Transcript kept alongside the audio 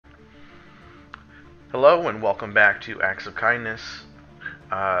Hello and welcome back to Acts of Kindness.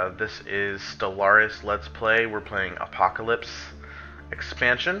 This is Stellaris Let's Play. We're playing Apocalypse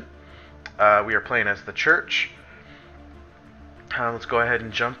expansion. We are playing as the church. Let's go ahead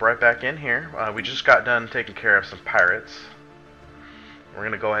and jump right back in here. We just got done taking care of some pirates. We're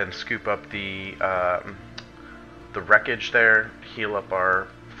going to go ahead and scoop up the wreckage there, heal up our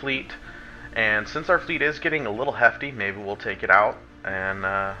fleet. And since our fleet is getting a little hefty, maybe we'll take it out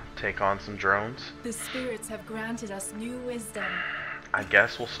and take on some drones. The spirits have granted us new wisdom. I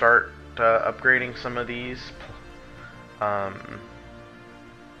guess we'll start upgrading some of these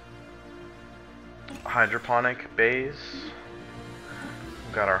hydroponic bays.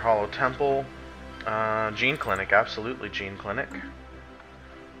 We've got our hollow temple, gene clinic, absolutely gene clinic.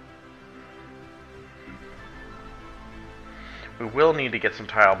 We will need to get some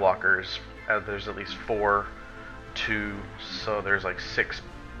tile blockers. There's at least 4, 2, so there's like 6.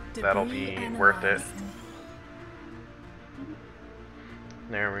 That'll be worth it.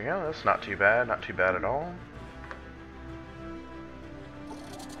 There we go. That's not too bad. Not too bad at all.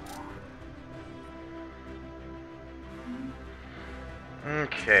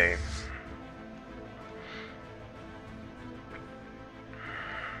 Okay.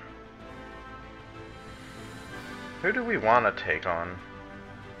 Who do we want to take on?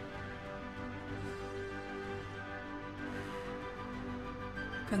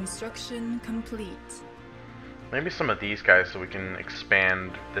 Construction complete. Maybe some of these guys so we can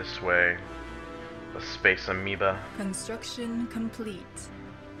expand this way. The space amoeba. Construction complete.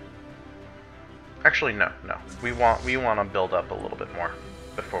 Actually, no. We want to build up a little bit more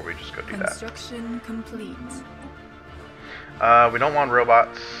before we just go do that. Construction complete. We don't want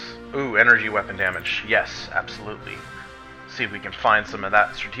robots. Ooh, energy weapon damage. Yes, absolutely. See if we can find some of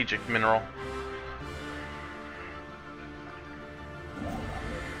that strategic mineral.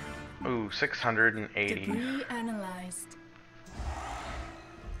 Ooh, 680. Debris analyzed.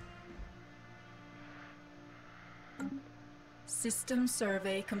 System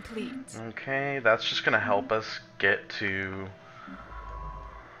survey complete. Okay, that's just gonna help us get to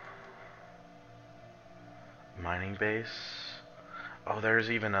mining base. Oh, there's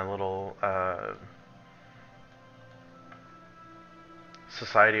even a little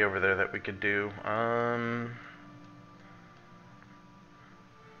society over there that we could do.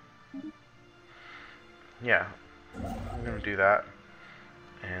 Yeah, I'm gonna do that.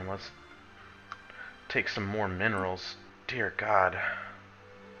 And let's take some more minerals. Dear God.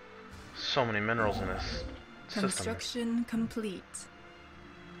 So many minerals in this system. Construction complete.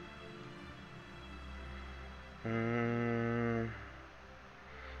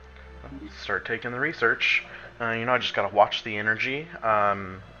 Let's start taking the research. You know, I just gotta watch the energy,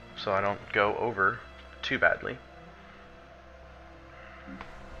 so I don't go over too badly.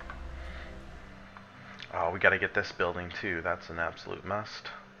 Oh, we gotta get this building too. That's an absolute must.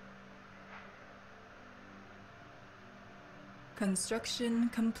 Construction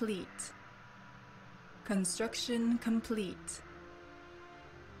complete. Construction complete.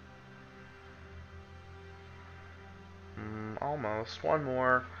 Almost. One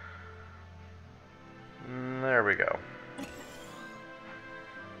more. There we go.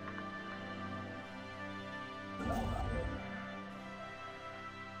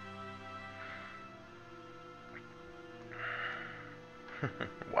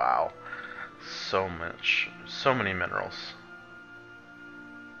 Wow. So many minerals.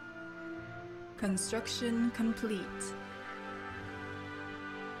 Construction complete.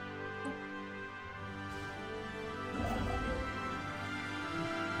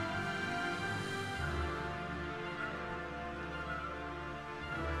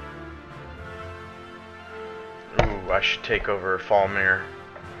 Ooh, I should take over Falmere.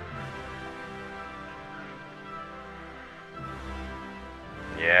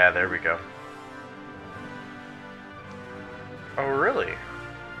 Yeah, there we go. Oh, really?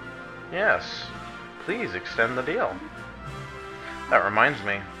 Yes. Please extend the deal. That reminds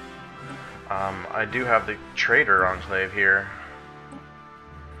me. I do have the Trader Enclave here.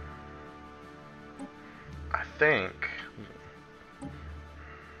 I think.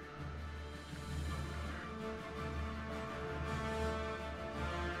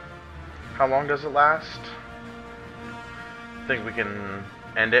 How long does it last? I think we can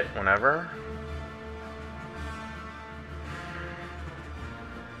end it whenever.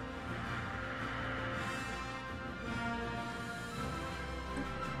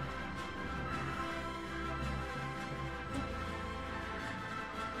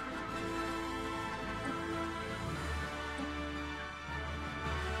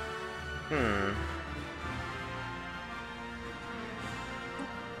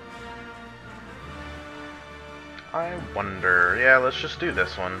 I wonder... Yeah, let's just do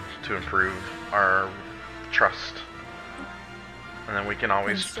this one to improve our trust. And then we can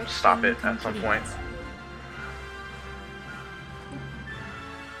always stop it at some point.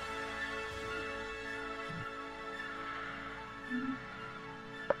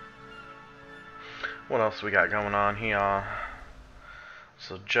 What else we got going on here?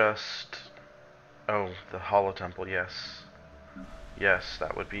 So just... Oh, the Hollow Temple, yes. Yes,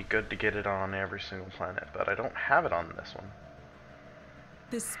 that would be good to get it on every single planet, but I don't have it on this one.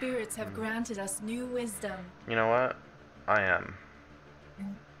 The spirits have granted us new wisdom. You know what? I am.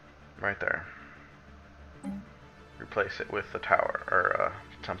 Right there. Replace it with the tower, or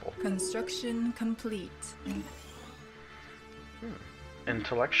temple. Construction complete.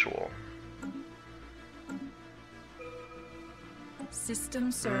 Intellectual.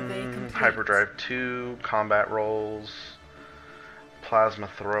 System survey complete. Hyperdrive 2, combat rolls, plasma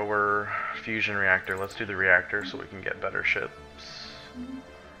thrower, fusion reactor. Let's do the reactor so we can get better ships.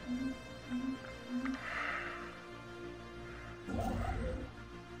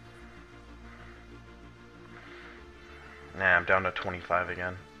 Nah, I'm down to 25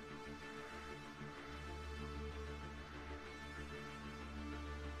 again.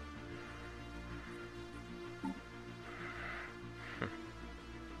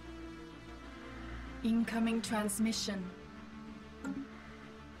 Incoming transmission.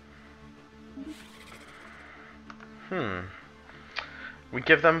 We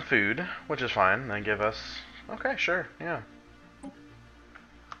give them food, which is fine. They give us... Okay, sure, yeah.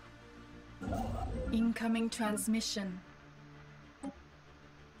 Incoming transmission.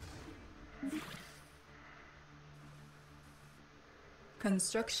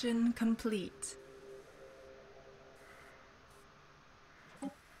 Construction complete.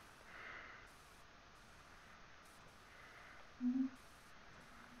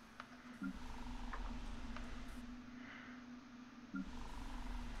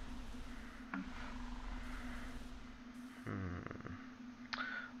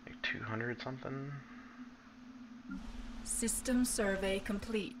 Like 200 something? System survey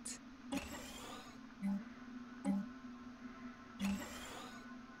complete.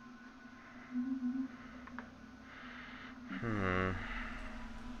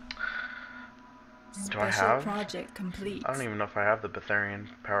 Do I Special have? project complete. I don't even know if I have the Betharian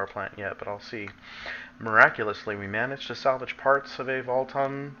power plant yet, but I'll see. Miraculously, we managed to salvage parts of a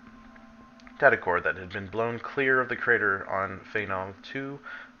Volton data core that had been blown clear of the crater on Phaenol 2.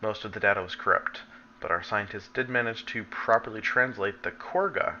 Most of the data was corrupt, but our scientists did manage to properly translate the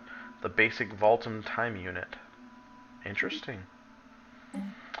Korga, the basic Volton time unit. Interesting.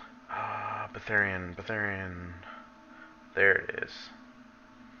 Betharian. There it is.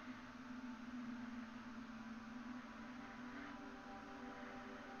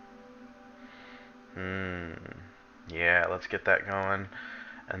 Yeah, let's get that going,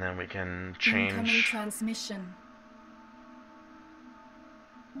 and then we can change. Incoming transmission.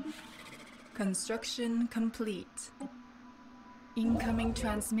 Construction complete. Incoming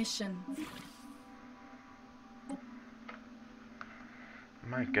transmission.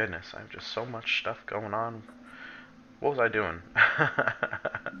 My goodness, I have just so much stuff going on. What was I doing?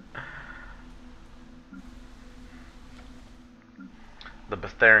 The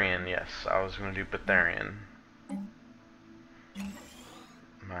Betharian, yes, I was going to do Betharian.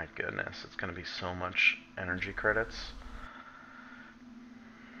 My goodness, it's going to be so much energy credits.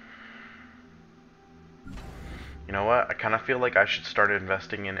 You know what? I kind of feel like I should start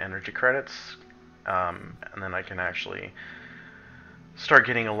investing in energy credits, and then I can actually start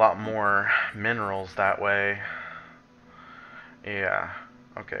getting a lot more minerals that way. Yeah.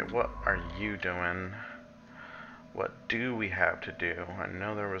 Okay, what are you doing? What do we have to do? I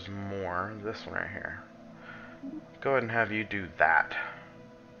know there was more. This one right here. Go ahead and have you do that.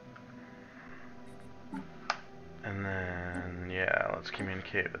 And then, yeah, let's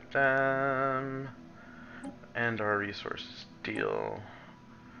communicate with them. And our resources deal.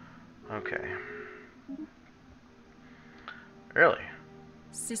 Okay. Really?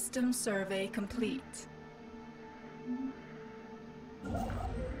 System survey complete.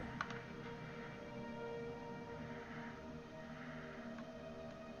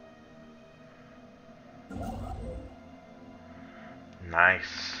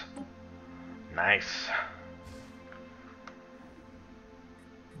 Nice. Nice.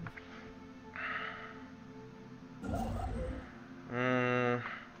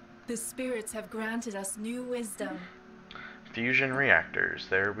 The spirits have granted us new wisdom. Fusion reactors.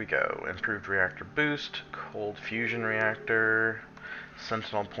 There we go. Improved reactor boost. Cold fusion reactor.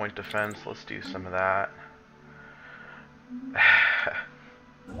 Sentinel point defense. Let's do some of that.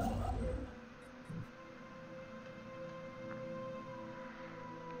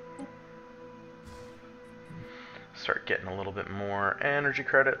 Start getting a little bit more energy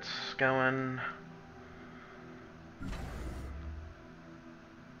credits going.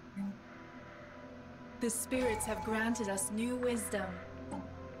 The spirits have granted us new wisdom.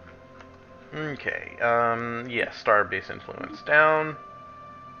 Okay, yeah, Starbase influence down.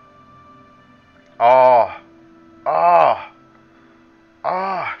 Oh, oh,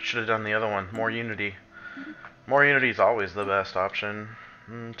 oh, should have done the other one. More unity. More unity is always the best option.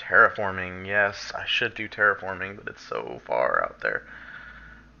 Terraforming, yes, I should do terraforming, but it's so far out there.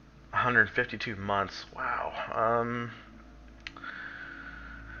 152 months, wow.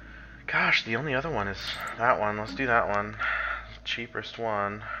 Gosh, the only other one is that one. Let's do that one. Cheapest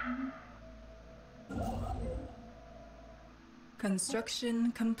one.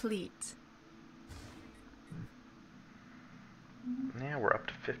 Construction complete. Yeah, we're up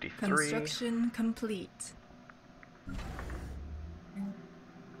to 53. Construction complete.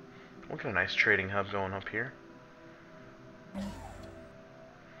 We'll get a nice trading hub going up here.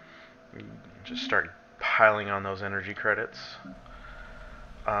 Just start piling on those energy credits.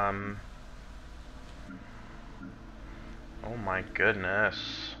 Oh my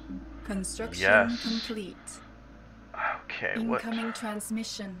goodness. Construction complete. Okay, Incoming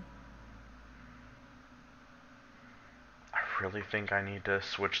transmission. I really think I need to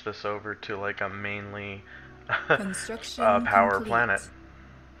switch this over to like a mainly Construction power complete. planet.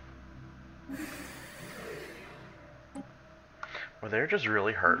 Well, they're just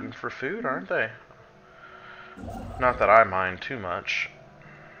really hurting for food, aren't they? Not that I mind too much.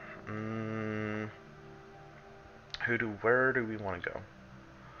 Where do we want to go?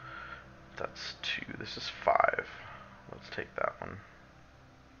 That's 2. This is 5. Let's take that one.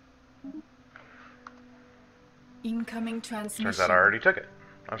 Incoming transmission. Turns out I already took it.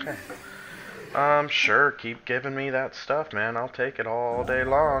 Okay. Sure, keep giving me that stuff, man. I'll take it all day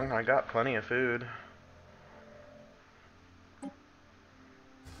long. I got plenty of food.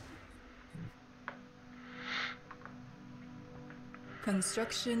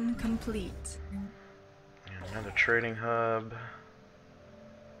 Construction complete. And another trading hub.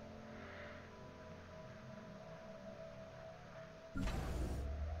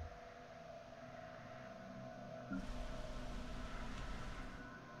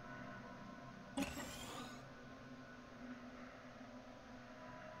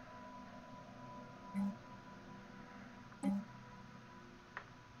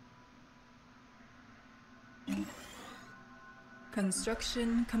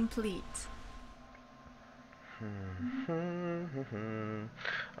 Construction complete.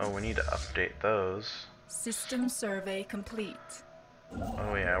 Oh, we need to update those. System survey complete.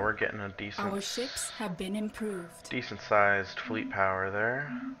 Oh yeah, we're getting a decent... Our ships have been improved. Decent-sized fleet power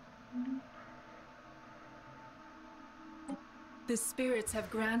there. The spirits have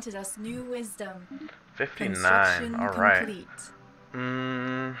granted us new wisdom. 59, alright.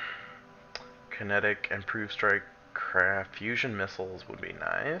 Complete. Kinetic, improved strike, craft, fusion missiles would be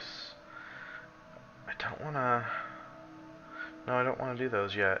nice. I don't wanna... No, I don't wanna do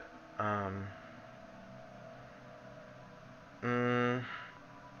those yet.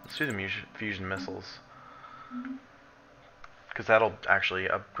 Let's do the fusion missiles. Because that'll actually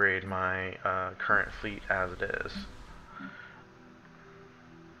upgrade my current fleet as it is.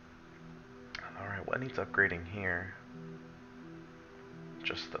 Alright, what needs upgrading here?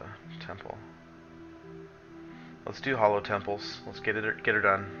 Just the temple. Let's do hollow temples. Let's get her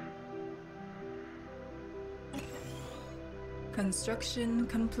done. Construction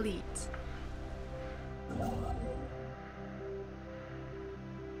complete.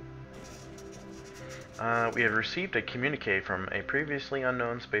 We have received a communique from a previously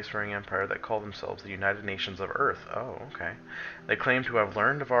unknown spacefaring empire that call themselves the United Nations of Earth. Oh, okay. They claim to have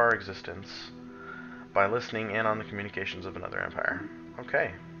learned of our existence by listening in on the communications of another empire.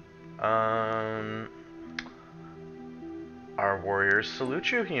 Okay. Our warriors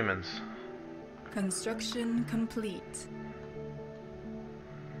salute you, humans. Construction complete.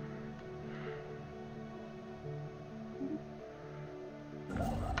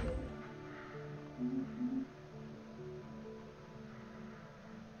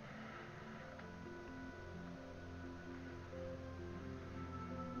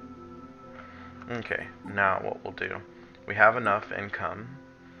 Okay, now what we'll do, we have enough income,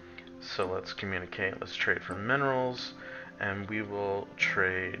 so let's communicate. Let's trade for minerals, and we will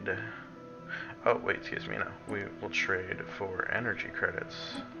trade, oh wait, excuse me, no, we will trade for energy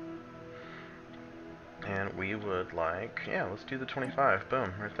credits, and we would like, yeah, let's do the 25,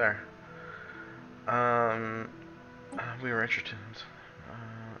 boom, right there. We were interested in,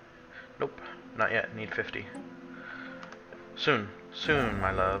 nope, not yet, need 50. Soon,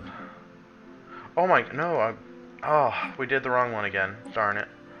 my love. Oh my, no, Oh, we did the wrong one again. Darn it.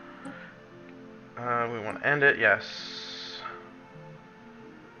 We want to end it, yes.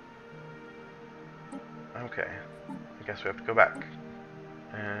 Okay. I guess we have to go back.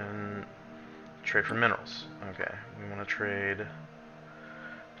 And trade for minerals. Okay. We want to trade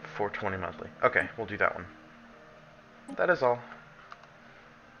 420 monthly. Okay, we'll do that one. That is all.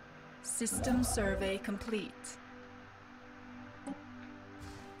 System survey complete.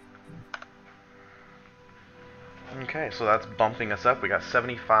 Okay, so that's bumping us up. We got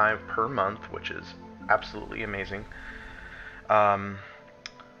 75 per month, which is absolutely amazing.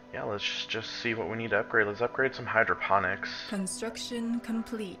 Yeah, let's just see what we need to upgrade. Let's upgrade some hydroponics. Construction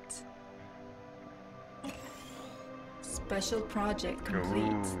complete. Special project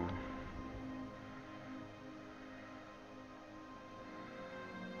complete. Ooh.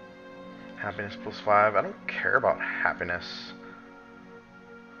 Happiness +5. I don't care about happiness.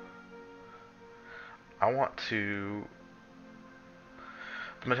 I want to...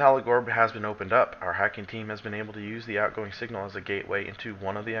 The metallic orb has been opened up. Our hacking team has been able to use the outgoing signal as a gateway into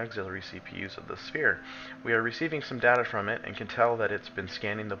one of the auxiliary CPUs of the sphere. We are receiving some data from it and can tell that it's been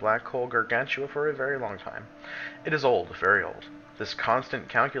scanning the black hole Gargantua for a very long time. It is old, very old. This constant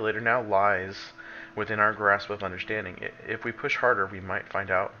calculator now lies within our grasp of understanding. If we push harder, we might find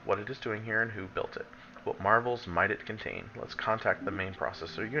out what it is doing here and who built it. What marvels might it contain? Let's contact the main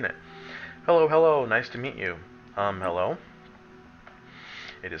processor unit. Hello, hello, nice to meet you. Hello?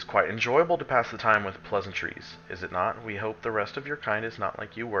 It is quite enjoyable to pass the time with pleasantries, is it not? We hope the rest of your kind is not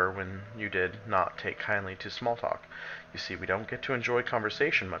like you were when you did not take kindly to small talk. You see, we don't get to enjoy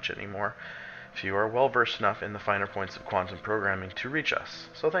conversation much anymore. Few are well versed enough in the finer points of quantum programming to reach us,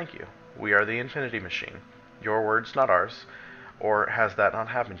 so thank you. We are the Infinity Machine. Your words, not ours. Or has that not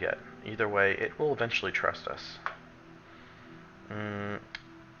happened yet? Either way, it will eventually trust us.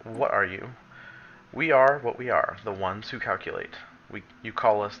 What are you? We are what we are, the ones who calculate. You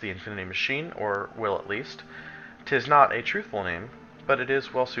call us the Infinity Machine, or will at least. 'Tis not a truthful name, but it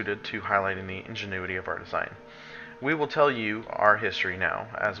is well suited to highlighting the ingenuity of our design. We will tell you our history now,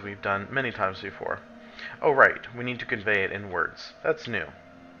 as we've done many times before. Oh right, we need to convey it in words. That's new.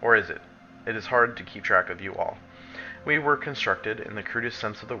 Or is it? It is hard to keep track of you all. We were constructed, in the crudest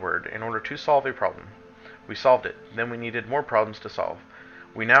sense of the word, in order to solve a problem. We solved it, then we needed more problems to solve.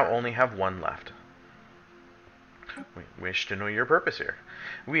 We now only have one left. We wish to know your purpose here.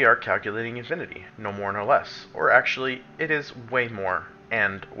 We are calculating infinity, no more no less. Or actually, it is way more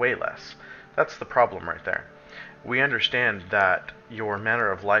and way less. That's the problem right there. We understand that your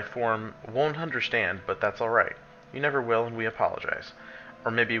manner of life form won't understand, but that's alright. You never will, and we apologize.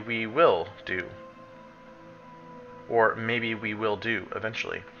 Or maybe we will do. Or maybe we will do,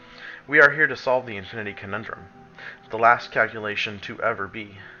 eventually. We are here to solve the infinity conundrum. The last calculation to ever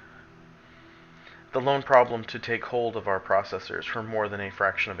be. The lone problem to take hold of our processors for more than a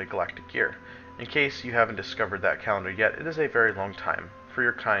fraction of a galactic year. In case you haven't discovered that calendar yet, it is a very long time. For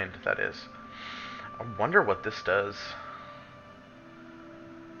your kind, that is. I wonder what this does.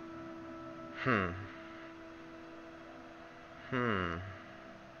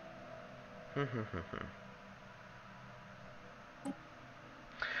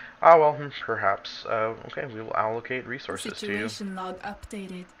 Ah, well, perhaps. Okay, we will allocate resources to you. Situation log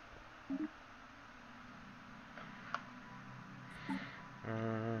updated.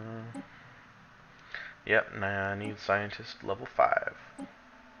 Yep, I need scientist level 5.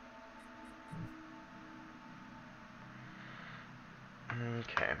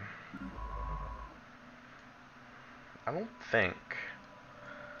 Okay. I don't think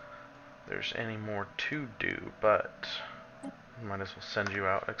there's any more to do, but might as well send you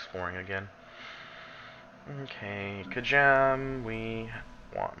out exploring again. Okay, Kajam, we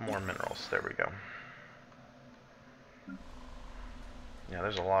want more minerals. There we go. Yeah,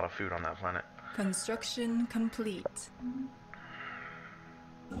 there's a lot of food on that planet. Construction complete.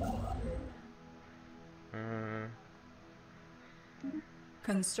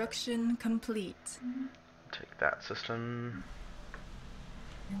 Construction complete. Take that system.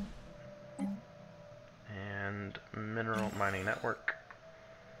 And mineral mining network.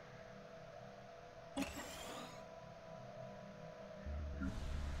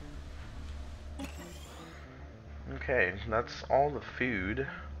 Okay, that's all the food.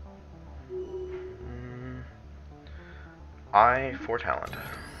 I for talent.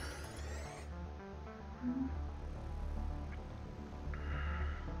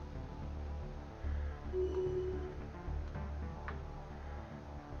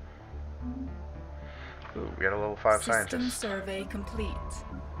 Ooh, we got a level 5 System scientist. survey complete.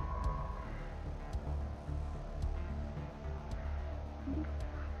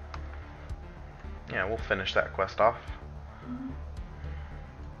 Yeah, we'll finish that quest off.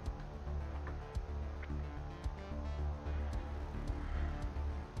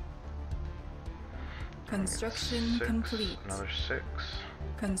 Construction Six, complete. another 6.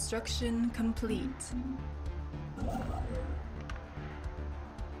 Construction complete.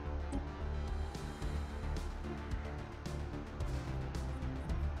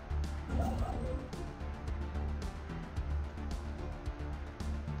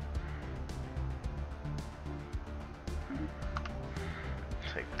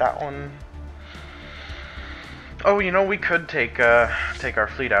 Take that one. Oh, you know, we could take our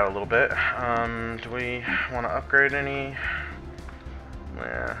fleet out a little bit. Do we want to upgrade any?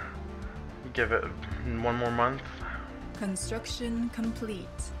 Yeah, give it one more month. Construction complete.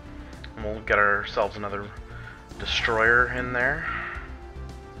 And we'll get ourselves another destroyer in there.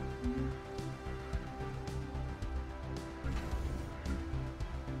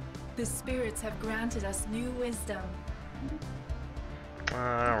 The spirits have granted us new wisdom.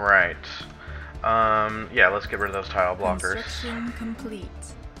 Alright. Yeah, let's get rid of those tile blockers. Construction complete.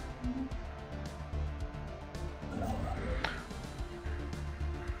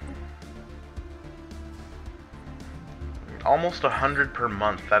 Almost 100 per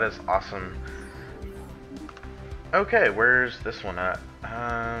month. That is awesome. Okay, where's this one at?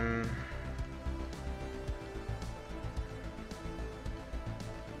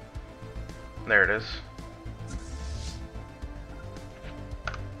 There it is.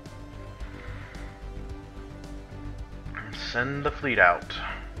 Send the fleet out.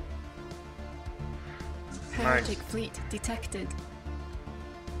 Heretic fleet detected.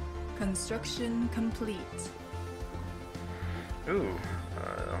 Construction complete. Ooh,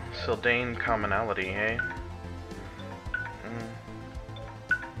 Sildane commonality, hey?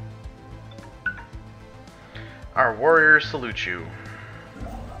 Our warriors salute you.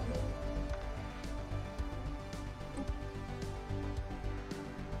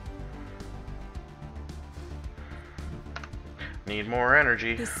 Need more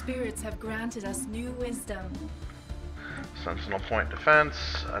energy. The spirits have granted us new wisdom. Sentinel point defense,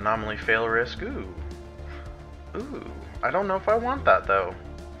 anomaly fail risk. Ooh. Ooh. I don't know if I want that though.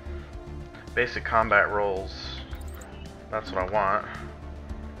 Basic combat rolls. That's what I want.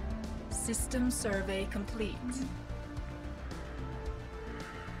 System survey complete.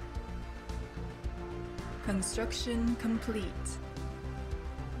 Construction complete.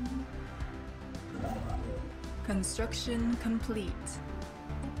 Construction complete.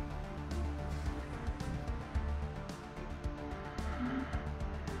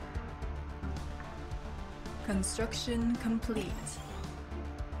 Construction complete.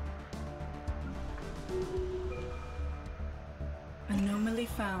 Anomaly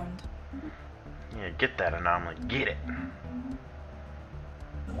found. Yeah, get that anomaly. Get it.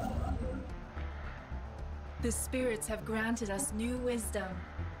 The spirits have granted us new wisdom.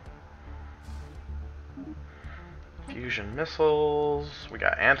 Fusion missiles. We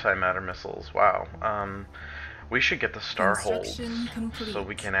got antimatter missiles. Wow. We should get the star holds so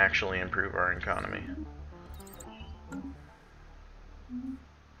we can actually improve our economy.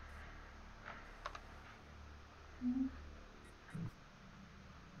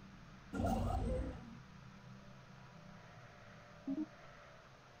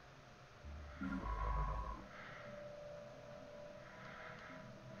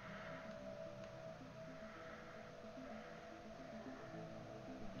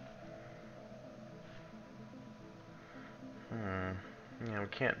 Yeah, we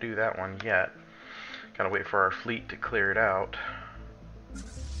can't do that one yet. Gotta wait for our fleet to clear it out.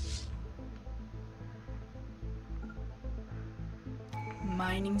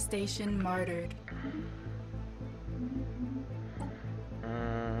 Mining station martyred.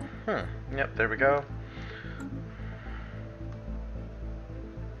 Yep, there we go.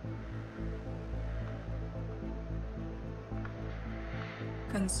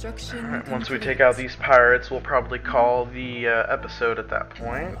 Construction Alright, once we complete. take out these pirates, we'll probably call the episode at that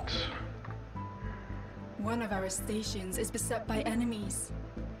point. One of our stations is beset by enemies.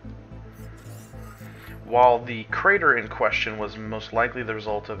 While the crater in question was most likely the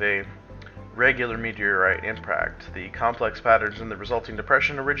result of a regular meteorite impact, the complex patterns in the resulting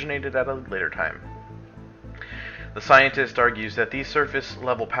depression originated at a later time. The scientist argues that these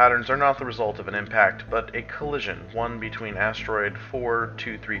surface-level patterns are not the result of an impact, but a collision, one between asteroid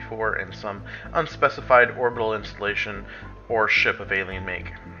 4234 and some unspecified orbital installation or ship of alien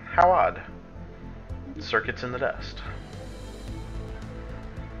make. How odd. Circuits in the dust.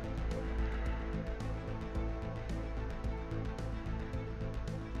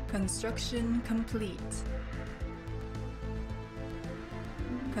 Construction complete.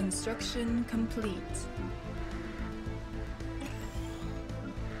 Construction complete.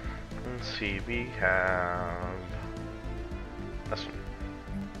 Let's see, we have this one.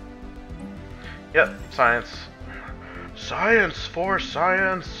 Yep, science. Science for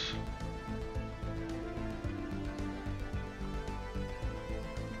science!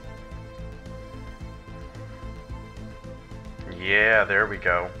 Yeah, there we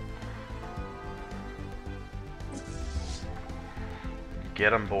go.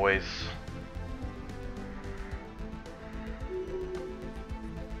 Get 'em, boys.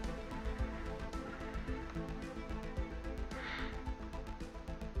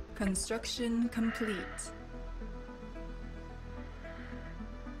 Construction complete.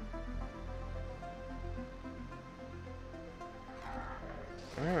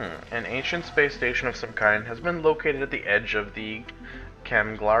 An ancient space station of some kind has been located at the edge of the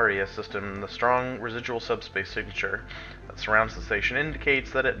Camglaria system. The strong residual subspace signature that surrounds the station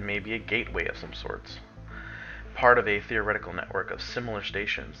indicates that it may be a gateway of some sorts. Part of a theoretical network of similar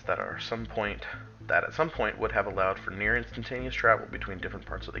stations that at some point would have allowed for near instantaneous travel between different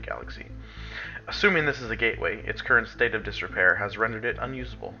parts of the galaxy. Assuming this is a gateway, its current state of disrepair has rendered it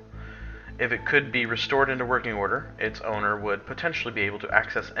unusable. If it could be restored into working order, its owner would potentially be able to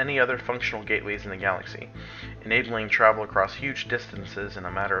access any other functional gateways in the galaxy, enabling travel across huge distances in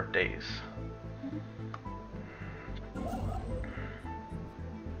a matter of days.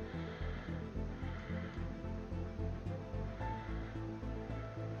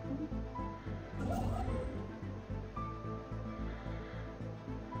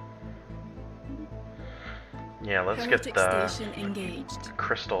 Yeah, let's get the station engaged.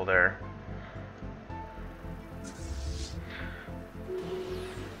 Crystal there.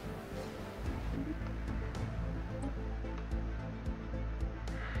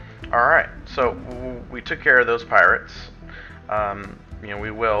 Alright, so we took care of those pirates. You know,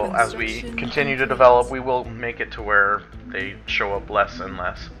 we will, as we continue to develop, we will make it to where they show up less and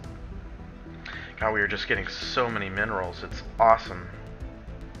less. God, we are just getting so many minerals. It's awesome.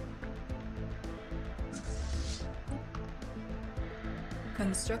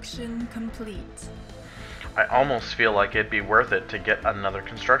 Construction complete. I almost feel like it'd be worth it to get another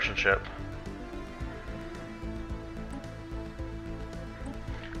construction ship.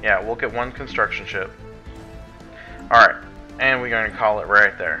 Yeah, we'll get one construction ship. Alright, and we're going to call it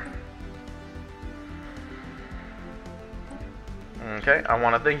right there. Okay, I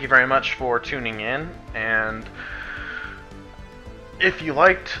want to thank you very much for tuning in, and if you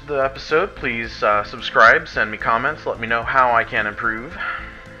liked the episode, please subscribe, send me comments, let me know how I can improve.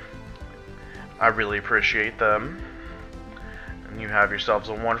 I really appreciate them. And you have yourselves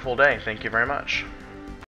a wonderful day. Thank you very much.